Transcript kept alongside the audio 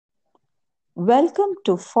Welcome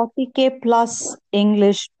to 40K Plus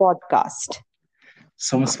English Podcast.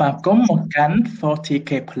 សូមស្វាគមន៍មកកាន់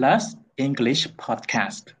 40K Plus English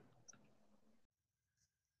Podcast.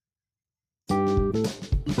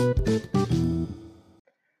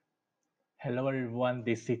 Hello everyone,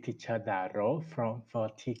 this is Teacher Daro from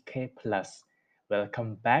 40K Plus.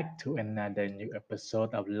 Welcome back to another new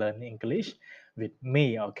episode of Learn English with me,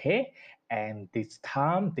 okay? And this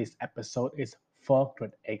time, this episode is for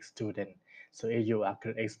grade 8 student. So if you are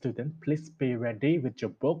grade 8 student, please be ready with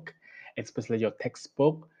your book, especially your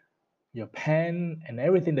textbook, your pen and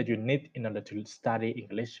everything that you need in order to study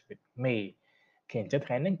English with me អូខេអញ្ចឹង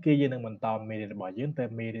ថ្ងៃនេះគឺយើងនឹងបន្តមេរៀនរបស់យើងទៅ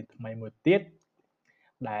មេរៀនថ្មីមួយទៀត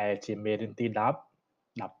ដែលជាមេរៀនទី10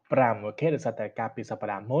 15អូខេដោយសារតែកាលពីសប្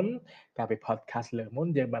តាហ៍មុនកាលពី podcast លើកមុន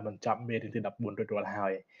យើងបានបញ្ចប់មេរៀនទី14រួចរាល់ហើ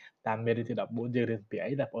យតាមមេរៀនទី14យើងរៀនពី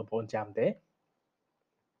អីដែលបងប្អូនចាំទេ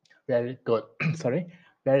Very good sorry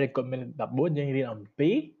very good មេរៀន14យើងរៀនអំពី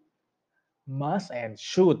must and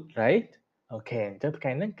should right អូខេអញ្ចឹងថ្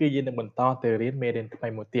ងៃនេះគឺយើងនឹងបន្តទៅរៀនមេរៀនថ្មី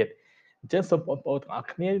មួយទៀតអញ្ចឹងសូមបងប្អូនទាំងអស់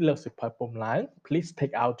គ្នាលើកសៀវភៅពុំឡើង please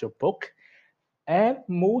take out your book and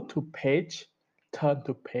move to page turn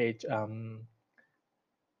to page 98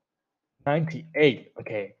អូ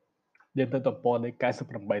ខេយើងទៅទំព័រលេខ98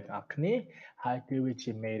ទាំងអស់គ្នាហើយគឺវា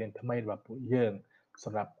ជាមេរៀនថ្មីរបស់ពួកយើងស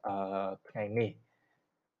ម្រាប់ថ្ងៃនេះ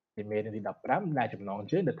ជាមេរៀនទី15ដែលចំណង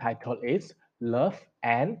ជើង the title is love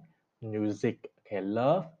and music អូខេ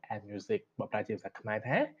love and music បកប្រែជាភាសាខ្មែរ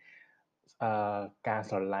ថាការ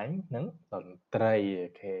ស្រឡាញ់និងតន្ត្រីអូ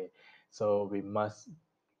ខេ so we must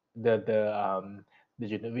the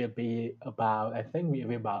unit will be about I think we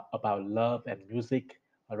will about love and music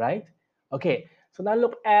all right okay so now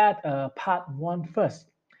look at part 1 first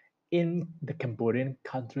in the Cambodian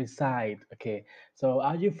countryside okay so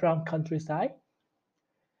are you from countryside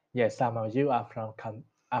yes some of you are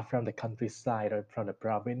from the countryside or from the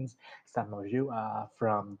province some of you are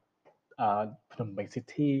from Phnom Penh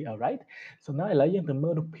City alright so now ឥឡូវយើងទៅមើ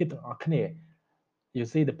លរូបភាពទាំងអស់គ្នា you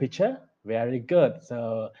see the picture very good so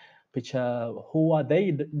picture who are they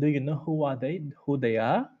do you know who they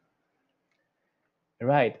are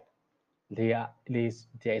right there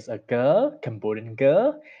is a girl Cambodian girl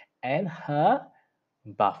and her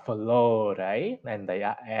buffalo right and they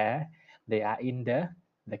are in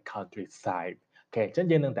the countryside អូខេអញ្ចឹង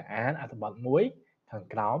យើងនឹងទៅអានអត្ថបទមួយខាង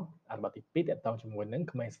ក្រោមអត្ថបទទី2តកតងជាមួយនឹង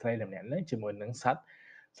ក្មេងស្រីម្នាក់ហ្នឹងជាមួយនឹងសត្វ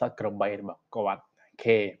ក្របីរបស់គាត់អូ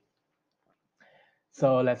ខេ so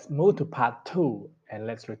let's move to part 2 and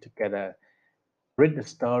let's read together read the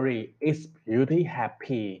story is beauty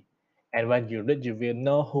happy and when you read you will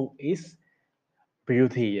know who is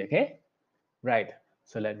beauty okay right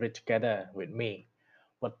so let's read together with me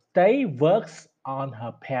but they works on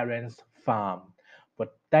her parents farm but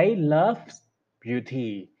they loves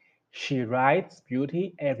beauty she rides beauty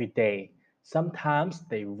every day sometimes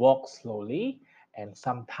they walk slowly and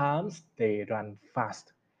sometimes they run fast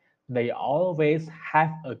they always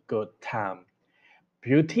have a good time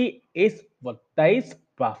beauty is what day's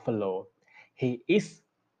buffalo he is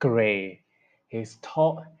gray his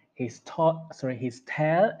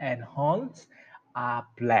tail and horns are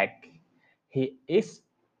black he is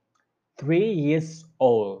 3 years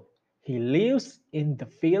old he lives in the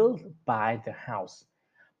field by the house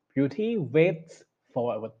beauty waits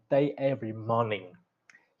for a day every morning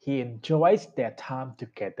he enjoys their time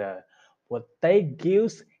together what day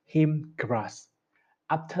gives him grass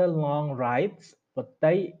after long rides but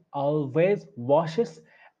they always washes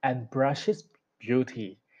and brushes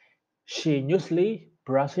beauty she usually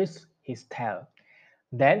brushes his tail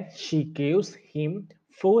then she gives him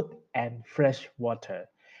food and fresh water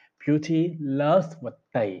beauty loves what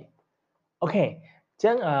they អូខេអញ្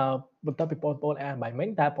ចឹងបន្ទាប់ពីបងប្អូនអានបាយមិញ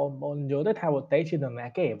តើបងប្អូនយល់ទេថា what they ជានរណា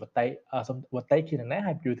គេ what they ជានរណា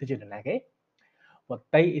ហើយ beauty ជានរណាគេ what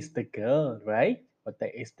they is the girl right what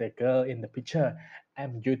they is the girl in the picture and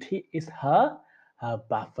beauty is her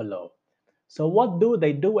buffalo so what do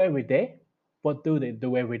they do every day what do they do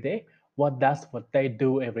every day what does what they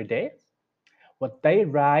do every day what they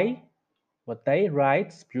ride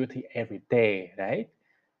beauty every day right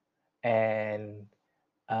and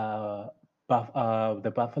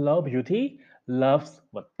the buffalo beauty loves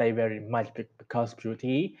what they very much because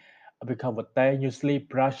beauty because what they usually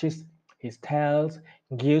brushes his tails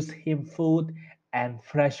gives him food and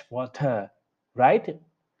fresh water right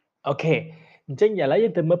okay អញ្ចឹងឥឡូវយើ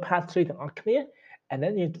ងទៅមើល part 3ទាំងអស់គ្នា and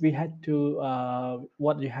then we had to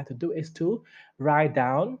what you have to do is to write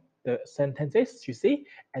down the sentences you see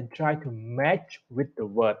and try to match with the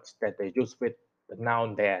words that they use with the noun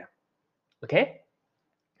there okay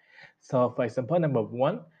so for example number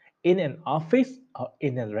 1 in an office or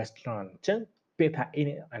in a restaurant អញ្ចឹងពាក្យថា in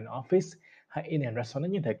an office ហើយ in a restaurant ហ្នឹ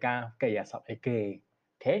ងយើងត្រូវការកិរិយាសព្ទអីគេ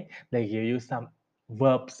okay they give you some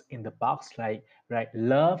verbs in the box like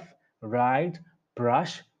love write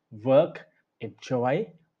brush work enjoy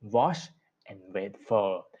wash and wait for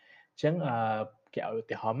អញ្ចឹងគេឲ្យឧ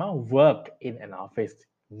ទាហរណ៍មក work in an office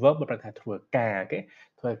verb ប្រែថាធ្វើការអូខេ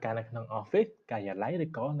ធ្វើការនៅក្នុង office ការិយាល័យឬ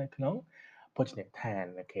ក៏នៅក្នុងភោជនីយដ្ឋាន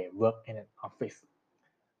អូខេ work in an office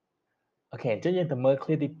អូខេអញ្ចឹងយើងទៅមើល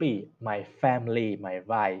clear ទី2 my family my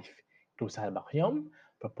wife គ្រួសាររបស់ខ្ញុំ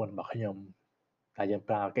ប្រពន្ធរបស់ខ្ញុំតែយើង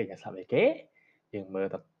ប្រើកិរិយាសព្ទអីគេយើងមើល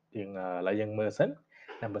យើងឥឡូវយើងមើលសិន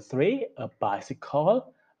number 3 a bicycle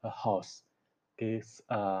a horse គឺ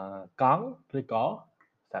កង់ឬក៏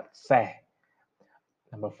សត្វសេះ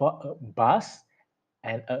number 4 a bus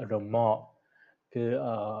and a remote គឺ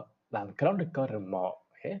ឡានក្រុងឬក៏ remote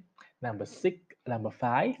អូខេ number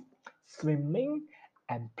 5 swimming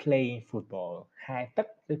and playing football ហែលទឹក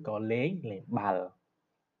ឬក៏លេងបាល់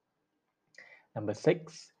number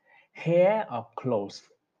 6 hair or clothes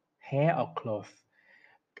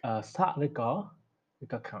សក់ឬក៏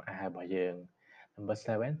ខោអាវរបស់យើង number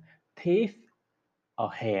 7 teeth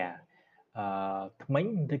or hair ធ្មេញ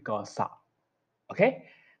ឬក៏សក់អូខេ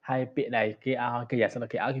ហើយពាក្យដែលគេឲ្យកិរិយាសព្ទ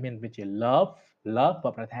គេឲ្យគេមានដូចជា love ប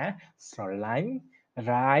បប្រថាស្រឡាញ់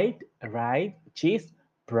ride cheese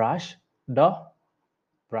brush ដោះ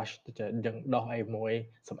brush ទៅយើងដោះអីមួយ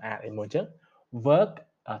សម្អាតអីមួយអញ្ចឹង work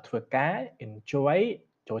ធ្វើការ enjoy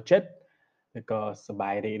ចូលចិត្តឬក៏សប្បា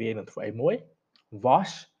យរីករាយនឹងធ្វើអីមួយ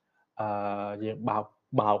wash យើង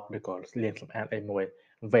បោកឬក៏លាងសម្អាតអីមួយ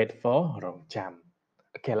wait for រងចាំ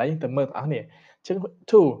អូខេឥឡូវយើងទៅមើលបងប្អូននេះអញ្ចឹង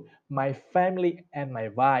 2 my family and my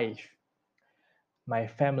wife my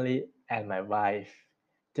family and my wife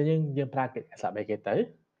អញ្ចឹងយើងប្រើកិរិយាសព្ទអីគេទៅ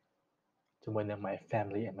ជាមួយនឹង my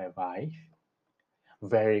family and my wife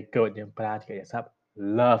very good យើងប្រើកិរិយាសព្ទ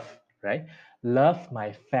love right love my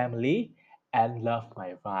family and love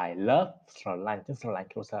my wife love ស្រឡាញ់គ្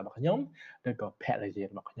រួសាររបស់ខ្ញុំឬក៏ភរិយារ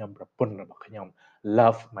បស់ខ្ញុំប្រពន្ធរបស់ខ្ញុំ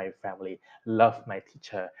love my family love my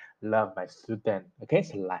teacher love my student okay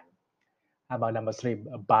ស្រឡាញ់ How about number 3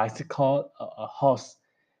 a bicycle a horse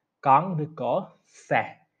កង់ឬក៏សេះ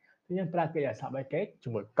យើងប្រើកិរិយាសព្ទអីគេជា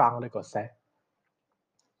មួយកង់ឬក៏សេះ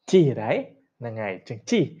ជិះ right ហ្នឹងហើយចឹង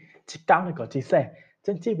ជិះកង់ឬក៏ជិះសេះ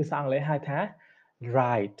ចឹងជិះភាសាអង់គ្លេសហៅថា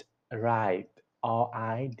ride ride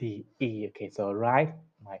okay so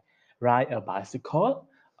ride a bicycle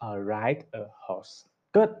or ride a horse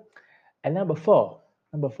good and number 4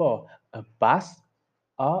 a bus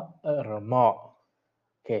or a remote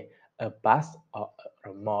okay a bus or a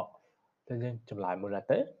remote ចឹងយើងចម្លើយមួយ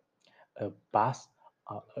ទៅ a bus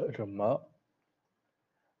or a remote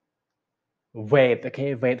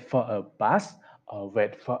wait for a bus or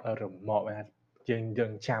wait for a remote យើ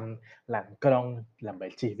ងចាំឡានក្រុងដើម្បី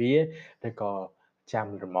ជិះវាឬក៏ចាំ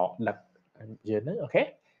remote ដឹកយើងហ្នឹងអូខេ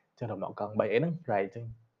ចឹង remote កង់3អីហ្នឹង right ចឹង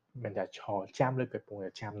មិនថាឈរចាំឬក៏កំពុងតែ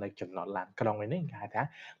ចាំនៅចំណតឡានក្រុងអីហ្នឹងគេហៅថា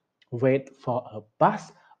wait for a bus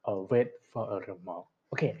or wait for a remote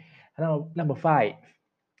okay number 5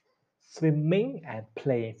 swimming and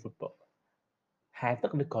playing football ហែលទឹ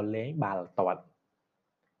កឬក៏លេងបាល់ទាត់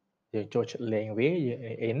យើងចូលចិត្តលេងវាយើ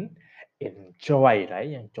ង enjoy right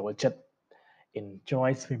យើងចូលចិត្ត enjoy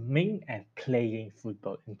swimming and playing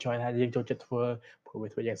football enjoy ថាយើងចូលចិត្តធ្វើព្រោះវា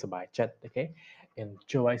ធ្វើយ៉ាងសប្បាយចិត្តអូខេ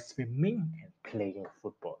enjoy swimming and playing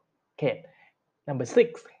football okay number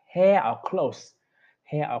 6 hair or clothes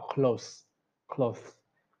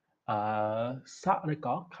សក់ឬ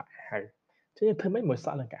ក៏ខោអាវចឹងយើងធ្វើម៉េចមួយស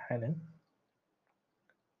ក់និងខោអាវហ្នឹង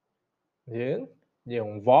យើង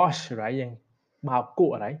wash right យើងបោកគ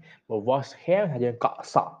ក់ right បើ wash hair ថាយើងកក់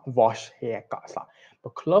សក់ wash hair កក់សក់បើ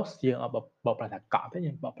clothes យើងអត់បោកប្រែថាកក់ទេ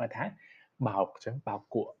យើងបោកប្រែថាបោកអញ្ចឹងបោក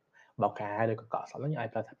គក់បោកខោអាវឬក៏កក់សក់ហ្នឹងយើងអាច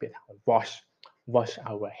ប្រើថាពាក្យថា wash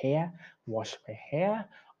our hair wash my hair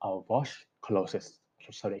or wash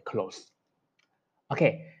clothes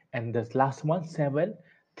okay and the last one 7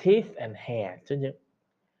 teeth and hair អញ្ចឹង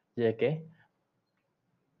យើងគេ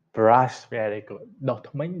brush very good ដុស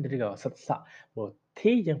ធ្មេញឬក៏សិតសក់បើ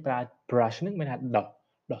teeth យើងប្រើ brush ហ្នឹងមានថា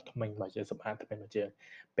ដុសធ្មេញរបស់យើងសម្អាតធ្មេញរបស់យើង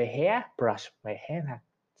ពេល hair brush my hair ថា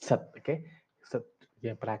សិតអូខេសិត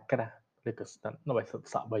យើងប្រើក្រាស់ឬក៏ស្និតដើម្បីសិត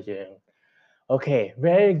សក់របស់យើងអូខេ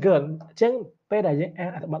very good អញ្ចឹងពេលដែលយើងអាន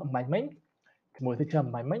អត្ថបទអំបញ្ញមិញជាមួយទៅចំ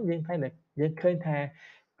អំបញ្ញមិញយើងឃើញថា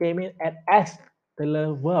គេមាន add s ទៅលើ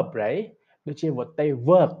verb right ដូចជា what they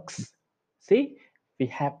works see we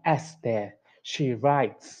have s there she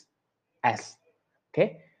writes s okay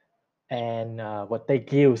and what they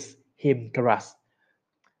gives him grass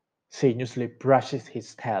she usually brushes his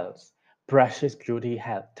tails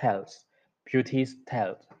beauty's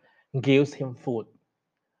tails gives him food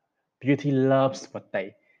Beauty loves វតី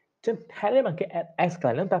ចឹងហេតុអីបានគេ add s កន្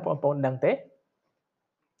លែងហ្នឹងតើបងប្អូនដឹងទេ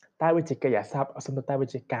តើវាជាកិរិយាសព្ទសំដៅតើវា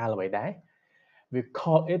ជាកាលអ្វីដែរ we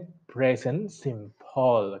call it present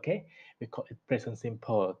simple okay we call it present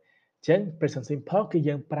simple ចឹង present simple គឺ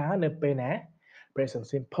យើងប្រើនៅពេលណា present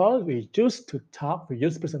simple we use to talk we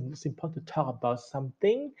use present simple to talk about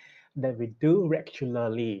something that we do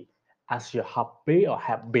regularly as your hobby or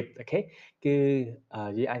habit okay គឺ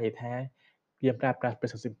យើងអាចនិយាយថាយើងប្រើប្រាស់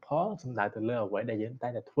present simple សំដៅទៅលើអ្វីដែលយើងតែ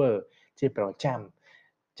ងតែធ្វើជាប្រចាំ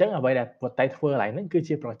ចឹងអ្វីដែលគាត់តែធ្វើកន្លែងហ្នឹងគឺ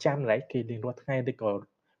ជាប្រចាំឡើយគេរៀងរាល់ថ្ងៃឬក៏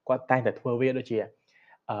គាត់តែងតែធ្វើវាដូចជា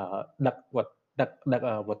ដឹកវត្តដឹក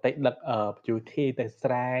វតីដឹកយុធីទៅស្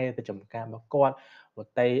រែទៅចំការរបស់គាត់វ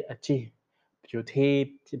តីជិះយុធី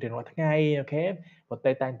រៀងរាល់ថ្ងៃអូខេវ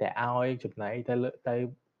តីតែងតែឲ្យចំណីទៅទៅ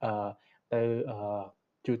ទៅ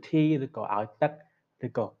យុធីឬក៏ឲ្យទឹកឬ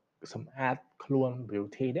ក៏សម្អាតខ្លួន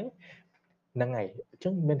beauty ហ្នឹងហើយអញ្ចឹ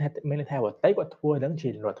ងមានន័យថាវតីគាត់ធ្វើហ្នឹងជា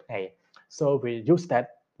រាល់ថ្ងៃ so we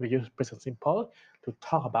use present simple to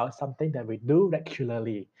talk about something that we do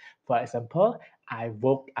regularly for example I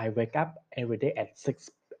wake up every day at 6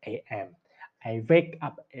 a.m. I wake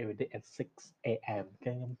up every day at 6 a.m. ខ្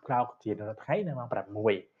ញុំក្រោកជារាល់ថ្ងៃនៅម៉ោង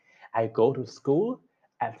6 I go to school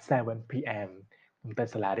at 7 p.m. ខ្ញុំទៅ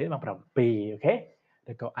សាលារៀនម៉ោង7អូខេแ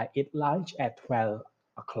ล้วก็ I eat lunch at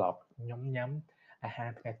 12 o'clock ខ្ញុំញ៉ាំអាហារ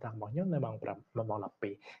ថ្ងៃត្រង់របស់ខ្ញុំនៅម៉ោង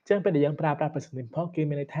12ចឹងពេលដែលយើងប្រើប្រាស់ present simple គឺ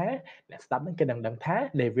មានន័យថាអ្នកស្ដាប់ហ្នឹងគេដឹងថា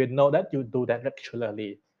they will know that you do that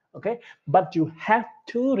regularly okay but you have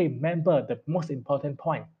to remember the most important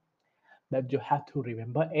point that you have to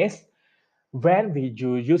remember is when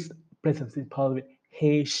you use present simple with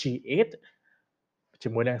he she it ជា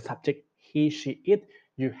មួយនឹង subject he she it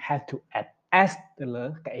you have to add s ទៅលើ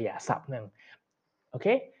កិរិយាសព្ទហ្នឹងអូ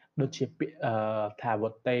ខេដូចជាពាក្យថាវ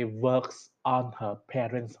តី works on her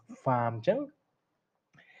parents farm អញ្ចឹង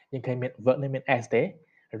យើងឃើញមាន work នេះមាន s ទេ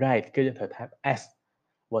right គឺយើងត្រូវថា s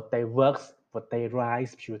what they works what they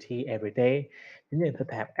rise beauty every day យើងត្រូវ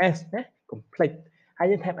ថា s ណា complete ហើយ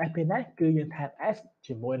យើងថា s ពេលណាគឺយើងថា s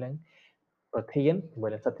ជាមួយនឹងប្រធានជាមួយ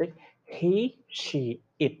នឹង subject he she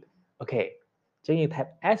it អូខេអញ្ចឹងយើងថា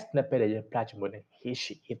s នៅពេលដែលយើងប្រើជាមួយនឹង he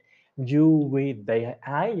she it you we they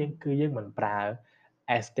ហើយយើងមិនប្រើ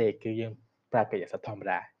s ទេគឺយើងប្រើកិរិយាសព្ទធម្ម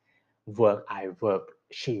តា work I work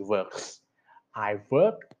she works I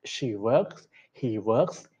work she works he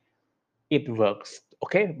works it works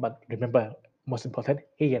okay but remember most important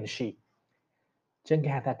he and she ចឹងគេ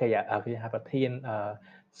ហៅថាកិរិយាគេហៅប្រធាន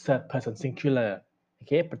third person singular អូ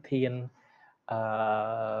ខេប្រធាន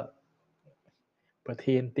ប្រ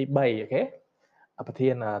ធានទី3អូខេប្រធា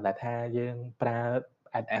នដែលថាយើងប្រើ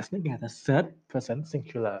as នេះគេហៅថា third person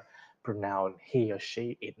singular pronoun he or she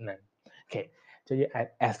it ហ្នឹងអូខេចឹងយើង add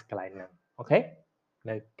s កន្លែងហ្នឹងអូខេ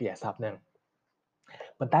នៅកិរិយាសព្ទហ្នឹង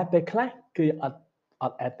ប៉ុន្តែពេលខ្លះគឺអ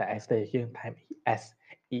ត់ add តែ s ទេយើងថែម es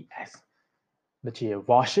ដូចជា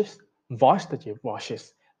washes wash ទៅជា washes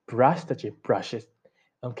brush ទៅជា brushes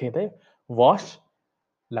អូខេទេ wash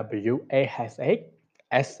w a s h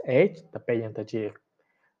s h ទៅពេលយើងទៅជា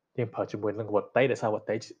យើងប្រើជាមួយនឹងវតីដែលសារវ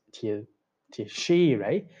តីជា she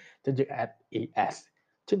right ចឹងយើង add es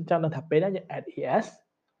ចឹងចង់ដឹងថាពេលណាយើង add es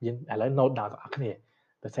យើងឥឡូវ note down ទាំងអស់គ្នា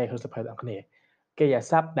ទៅ say ហៅសភៅទាំងអស់គ្នាកិរិយា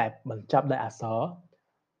សព្ទដែលបញ្ចប់ដោយអក្សរ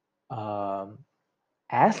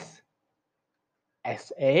s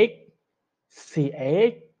sh ch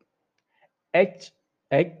h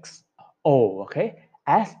x o អូខេ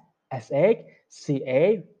s sh ch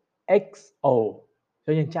x o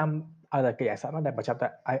ចឹងយើងចាំឲ្យតែកិរិយាសព្ទដែលបញ្ចប់ដោ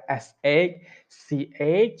យ s h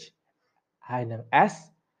ch ហើយនឹង s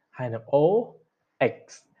ហើយនឹង o x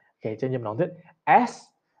អូខេចឹងយើងម្ដងទៀត s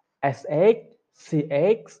sh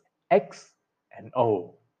ch x and o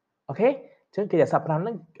អូខេចឹងកិរិយាសព្ទ5ហ្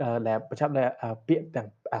នឹងដែលបញ្ចប់ដោយពាក្យទាំង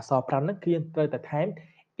អក្សរ5ហ្នឹងគឺយើងត្រូវតែថែម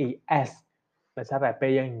es ដោយសារតែពេ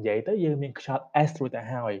លយើងនិយាយទៅយើងមានខ្យល់ s រួចទៅ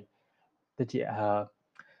ហើយដូចជា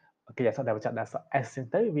កិរិយាសព្ទដែលបញ្ចប់ដោយអក្សរ s ចឹង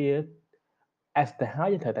ទៅវា s ទៅហើយ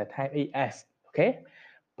យើងត្រូវតែថែម es អូខេ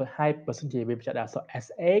បើហើយបើសិនជាវាបញ្ចប់ដោយអក្សរ sh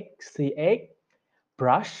ch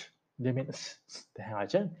brush យើងមានទៅហើយអ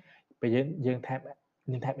ញ្ចឹងពេលយើងថែម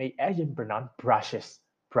es យើង pronounce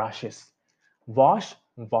brushes wash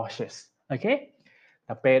washes អូខេដ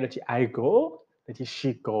ល់ពេលដូចជា I go ដូចជា she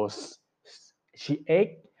goes she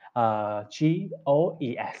ate g o e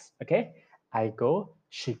s អូខេ I go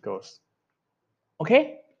she goes អូខេ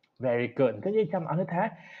very good អញ្ចឹងយើងចាំអស់ថា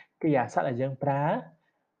កិរិយាសព្ទដែលយើងប្រើ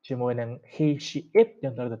ជាមួយនឹង he she it យើ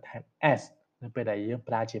ងត្រូវទៅថែម s នៅពេលដែលយើង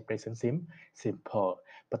ប្រើជា present simple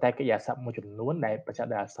ប៉ុន្តែកិរិយាសព្ទមួយចំនួនដែលបញ្ចប់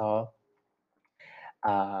ដោយអក្សរ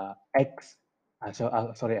x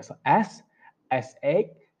sorry អក្សរ s sh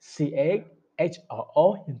CHO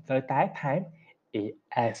យើងត្រូវតែថែម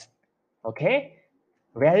ES Okay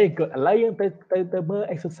very good ឥឡូវយើងទៅមើល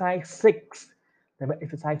exercise 6ទៅមើល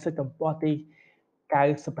exercise 6ទំព័រទី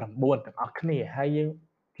99ទាំងអស់គ្នាហើយយើង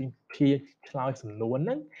ព្យាឆ្លើយសំណួរហ្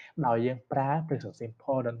នឹងដោយយើងប្រើ present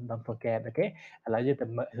simple don't forget okay ឥឡូវយើងទៅ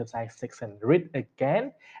មើល exercise 6 and read again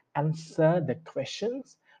answer the questions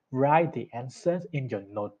write the answers in your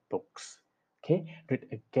notebooks okay read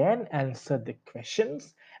again answer the questions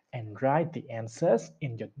and write the answers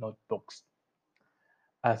in your notebooks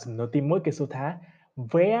សំណួរទី1គេសួរថា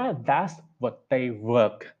where does what they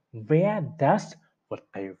work where does what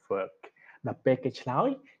they work ដល់ពេលគេឆ្លើយ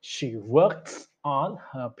she works on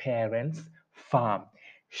her parents farm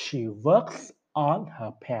she works on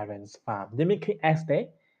her parents farm យើងមានឃើញ s ទេ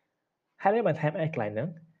ហើយនេះបានថែម s កន្លែងហ្នឹង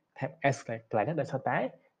ថែម s កន្លែងហ្នឹងដោយសារតែ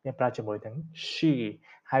យើងប្រើជាមួយនឹង she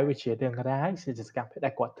ហើយវាជារឿងរ៉ាវជាសកម្មភាព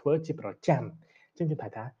ដែលគាត់ធ្វើជាប្រចាំអញ្ចឹងយើង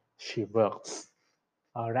ថា she works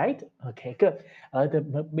all right okay good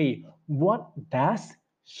the B what does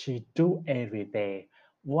she do every day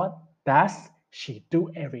what does she do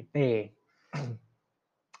every day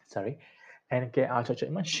sorry and cái cho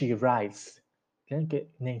mà she writes cái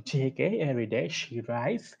nên chi cái every day she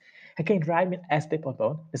writes hay cái write mean as they put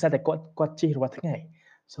on is that the quạt chi what ngày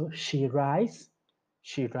so she writes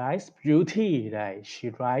beauty right she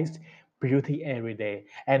writes beauty every day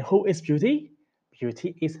and who is beauty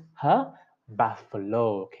beauty is her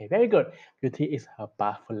buffalo okay very good beauty is her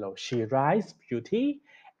buffalo she writes beauty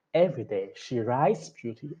every day she writes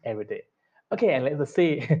beauty every day okay and let's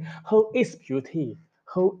see who is beauty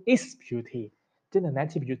who is beauty trên là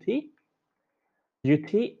Nancy beauty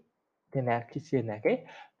beauty trên là cái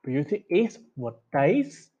beauty is what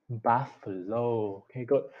days buffalo okay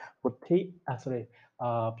good beauty sorry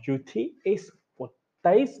beauty is what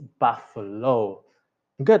days buffalo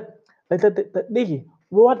good let's đi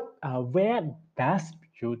what where does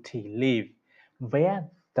beauty live where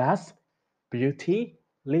does beauty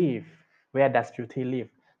live where does beauty live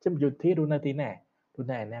chứ beauty luôn nơi tí nè luôn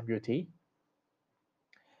này nè beauty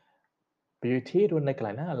beauty luôn này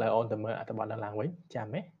cái này là on the mer at the bottom language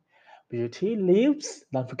chạm ấy beauty lives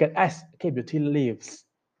don't forget s okay beauty lives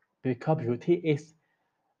because beauty is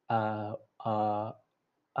uh, uh,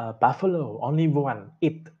 buffalo only one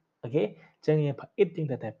it okay cho nên it chúng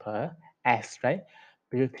ta thể per s right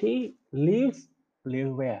beauty live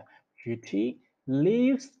where beauty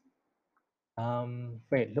lives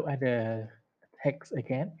wait look at the text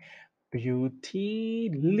again beauty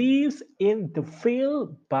lives in the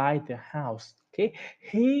field by the house okay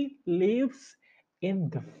he lives in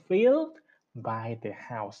the field by the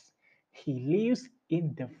house he lives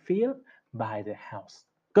in the field by the house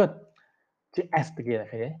good chữ s together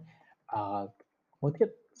okay một tiếp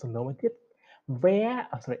សំណួរមួយទៀត where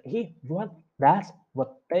sorry what does what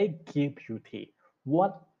they give beauty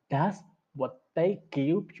what does what they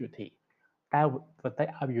give beauty តើ what they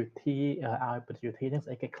are beauty ឲ្យ beauty នឹងស្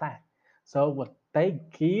អីគេខ្លះ so what they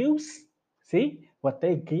gives see what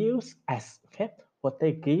they gives as okay what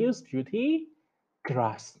they gives beauty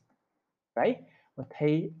grass right what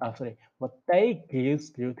they sorry what they gives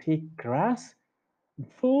beauty grass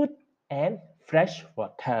food and fresh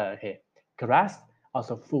water okay grass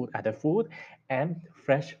also food other food and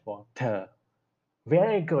fresh water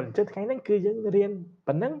very good ចុះថ្ងៃហ្នឹងគឺយើងរៀន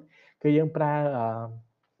ប៉ុណ្ណឹងគឺយើងប្រើ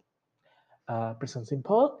present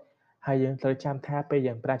simple ហើយយើងត្រូវចាំថាពេល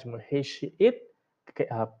យើងប្រើជាមួយ he she it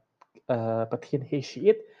ប្រធាន he she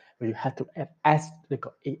it you have to add s ឬ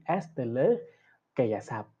ក៏ es ទៅលើកិរិយា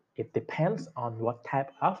សព្ទ it depends on what type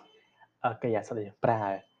of កិរិយាសព្ទដែលយើងប្រើ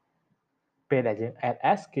ពេលដែលយើង add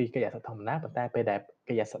s គឺកិរិយាសព្ទធម្មតាប៉ុន្តែពេលដែល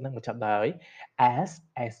កិរិយាសព្ទហ្នឹងបញ្ចប់ដោយ s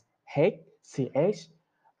s h ch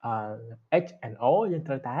h and o យើង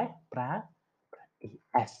ត្រូវតែប្រើ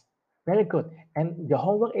es very good and your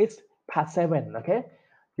homework is part 7 okay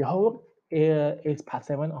your homework is part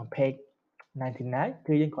 7 on page 99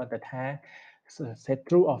គឺយើងគ្រាន់តែថា say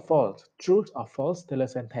true or false ទៅលើ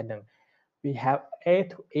sentence ហ្នឹង we have a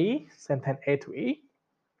to e sentence a to e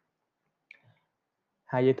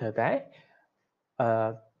ហើយយើងត្រូវតែ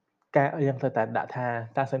យើងត្រូវតែដាក់ថា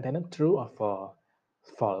តើ sentence ហ្នឹង true or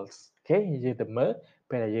false អូខេយើងទៅមើល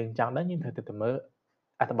ពេលដែលយើងចង់ដឹងយើងត្រូវទៅមើល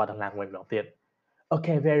អត្ថបទដំណាងមួយម្ដងទៀត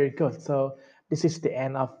Okay, very good. So this is the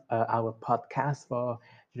end of our podcast for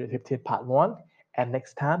Unit 15 Part 1. And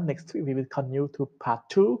next week, we will continue to Part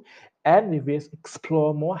 2. And we will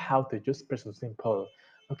explore more how to use present simple.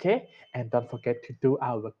 Okay? And don't forget to do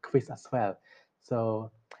our quiz as well. So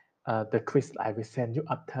the quiz I will send you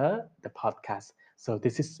after the podcast. So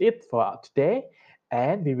this is it for today.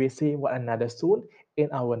 And we will see one another soon in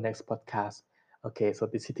our next podcast. Okay, so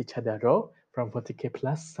this is Teacher Daro from 40K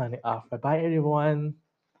Plus signing off. Bye bye, everyone.